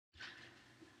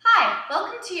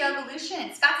Welcome to Yogalution in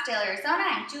Scottsdale, Arizona.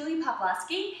 I'm Julie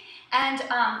Poplawski, and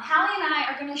Hallie and I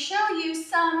are going to show you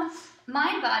some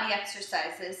mind-body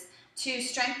exercises to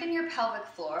strengthen your pelvic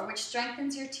floor, which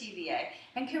strengthens your TVA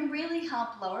and can really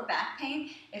help lower back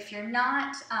pain if you're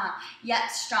not yet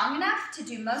strong enough to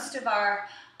do most of our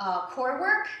core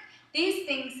work. These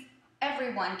things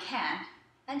everyone can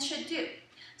and should do.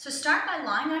 So start by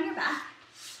lying on your back.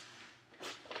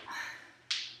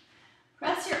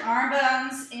 Press your arm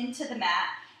bones into the mat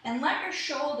and let your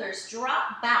shoulders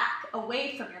drop back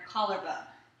away from your collarbone.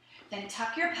 Then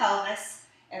tuck your pelvis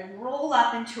and roll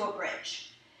up into a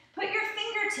bridge. Put your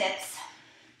fingertips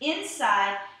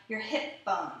inside your hip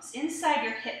bones, inside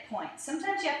your hip points.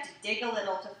 Sometimes you have to dig a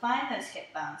little to find those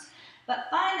hip bones, but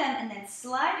find them and then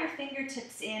slide your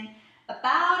fingertips in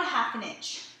about a ½ an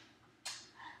inch.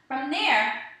 From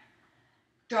there,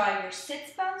 draw your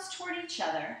sits bones toward each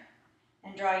other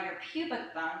and draw your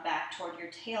pubic bone back toward your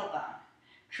tailbone,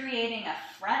 creating a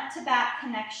front to back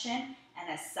connection and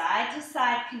a side to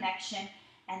side connection,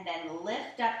 and then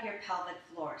lift up your pelvic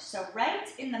floor. So right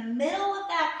in the middle of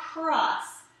that cross,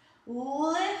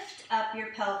 lift up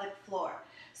your pelvic floor.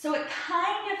 So it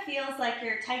kind of feels like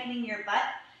you're tightening your butt,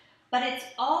 but it's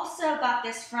also got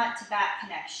this front to back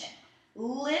connection.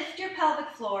 Lift your pelvic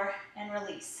floor and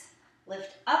release.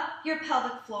 Lift up your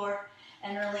pelvic floor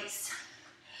and release.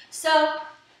 So,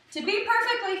 to be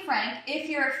perfectly frank, if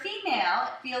you're a female,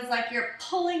 it feels like you're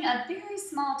pulling a very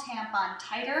small tampon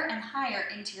tighter and higher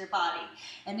into your body.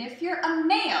 And if you're a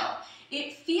male,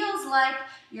 it feels like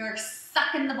you're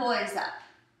sucking the boys up.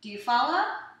 Do you follow?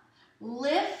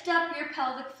 Lift up your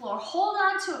pelvic floor. Hold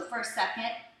on to it for a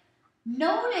second.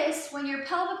 Notice when your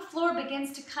pelvic floor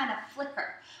begins to kind of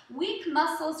flicker. Weak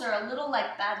muscles are a little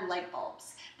like bad light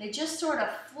bulbs. They just sort of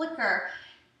flicker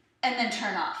and then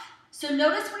turn off. So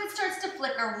notice when it starts to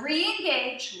flicker,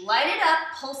 re-engage, light it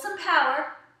up, pull some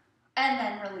power, and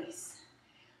then release.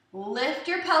 Lift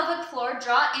your pelvic floor,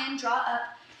 draw in, draw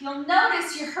up. You'll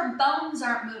notice your bones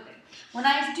aren't moving. When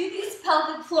I do these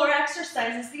pelvic floor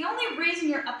exercises, the only reason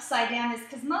you're upside down is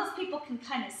because most people can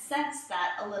kind of sense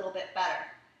that a little bit better.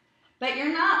 But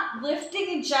you're not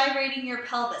lifting and gyrating your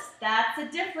pelvis. That's a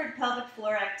different pelvic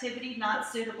floor activity, not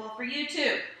suitable for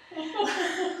YouTube.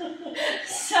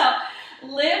 So,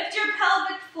 lift your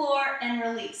pelvic floor and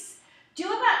release. Do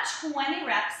about 20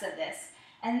 reps of this,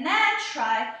 and then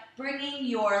try bringing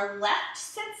your left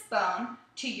sits bone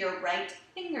to your right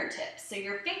fingertips. So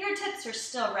your fingertips are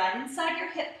still right inside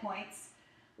your hip points.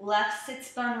 Left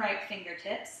sits bone, right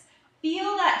fingertips.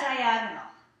 Feel that diagonal.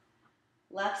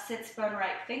 Left sits bone,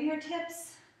 right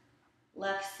fingertips.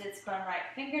 Left sits bone, right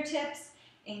fingertips.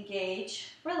 Engage,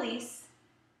 release,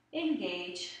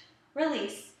 engage,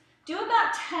 release. Do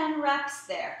about 10 reps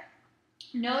there.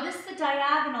 Notice the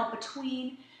diagonal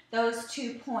between those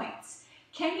 2 points.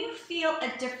 Can you feel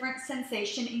a different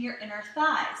sensation in your inner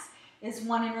thighs? Is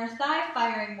one inner thigh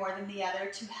firing more than the other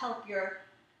to help your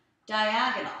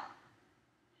diagonal?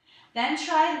 Then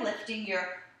try lifting your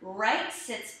right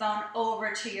sits bone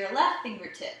over to your left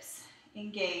fingertips.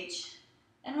 Engage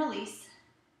and release,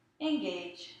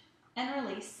 engage and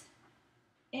release,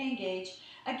 engage.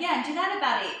 Again, do that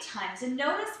about 8 times and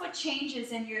notice what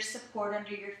changes in your support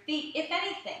under your feet, if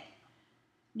anything.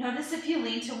 Notice if you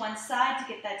lean to one side to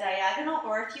get that diagonal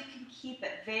or if you can keep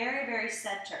it very, very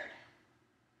centered.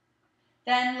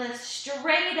 Then lift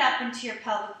straight up into your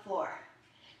pelvic floor.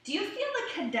 Do you feel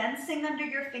it condensing under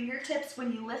your fingertips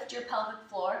when you lift your pelvic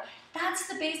floor? That's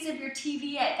the base of your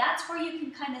TVA. That's where you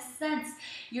can kind of sense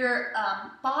your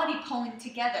body pulling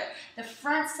together. The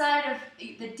front side of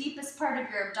the deepest part of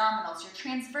your abdominals, your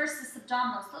transversus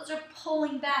abdominals, those are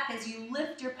pulling back as you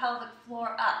lift your pelvic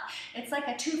floor up. It's like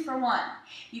a 2-for-1.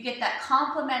 You get that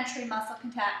complementary muscle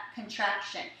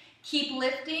contraction. Keep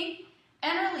lifting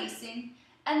and releasing,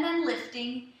 and then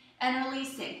lifting and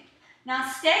releasing. Now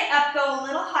stay up, go a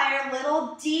little higher, a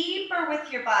little deeper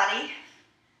with your body,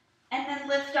 and then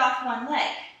lift off one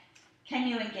leg. Can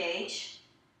you engage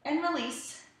and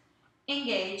release,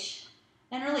 engage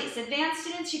and release? Advanced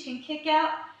students, you can kick out.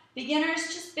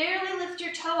 Beginners, just barely lift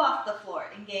your toe off the floor.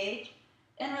 Engage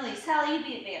and release. Hallie, you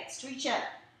be advanced. Reach up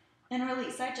and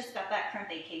release. I just got back from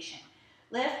vacation.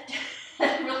 Lift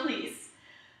and release.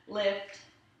 Lift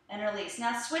and release.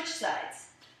 Now switch sides.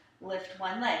 Lift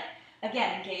one leg.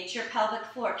 Again, engage your pelvic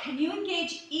floor. Can you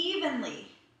engage evenly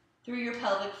through your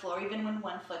pelvic floor even when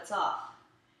one foot's off?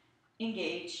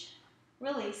 Engage,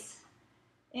 release,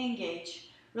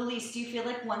 engage, release. Do you feel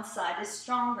like one side is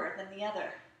stronger than the other?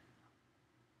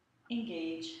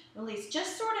 Engage, release.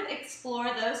 Just sort of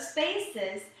explore those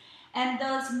spaces and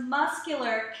those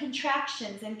muscular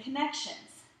contractions and connections.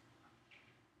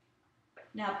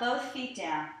 Now both feet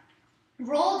down.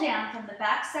 Roll down from the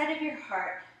back side of your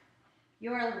heart,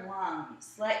 your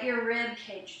lungs. Let your rib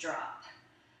cage drop.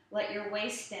 Let your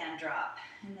waistband drop,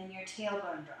 and then your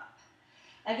tailbone drop.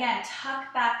 Again,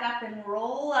 tuck back up and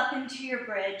roll up into your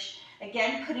bridge.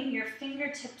 Again, putting your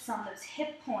fingertips on those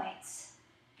hip points.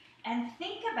 And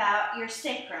think about your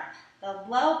sacrum, the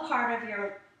low part of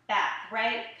your back,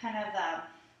 right? Kind of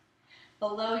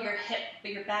below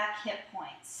your back hip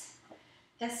points.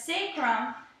 The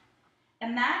sacrum,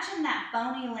 imagine that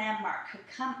bony landmark could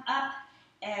come up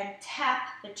and tap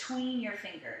between your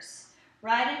fingers,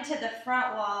 right into the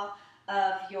front wall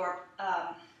of your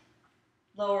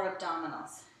lower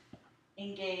abdominals.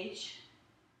 Engage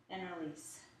and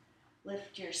release.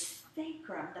 Lift your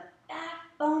sacrum, the back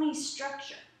bony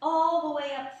structure, all the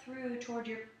way up through toward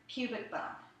your pubic bone,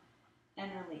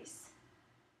 and release.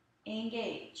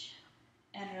 Engage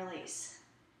and release.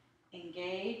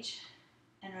 Engage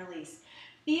and release.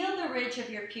 Feel the ridge of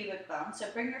your pubic bone, so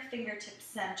bring your fingertips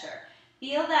center.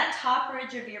 Feel that top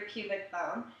ridge of your pubic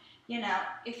bone. You know,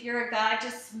 if you're a guy,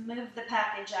 just move the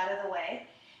package out of the way,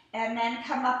 and then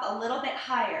come up a little bit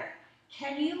higher.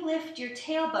 Can you lift your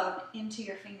tailbone into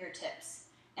your fingertips,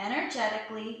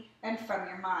 energetically and from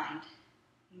your mind?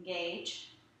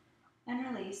 Engage and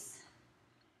release.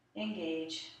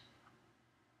 Engage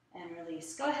and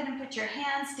release. Go ahead and put your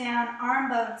hands down, arm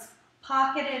bones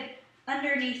pocketed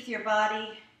underneath your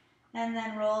body, and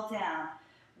then roll down.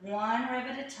 One rib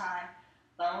at a time,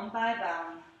 bone by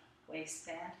bone,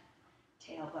 waistband,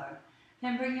 tailbone.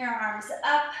 Then bring your arms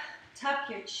up, tuck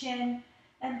your chin,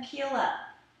 and peel up,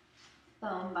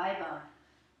 bone by bone.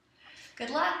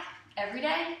 Good luck. Every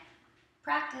day,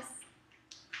 practice.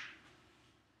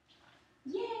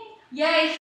 Yay! Yay!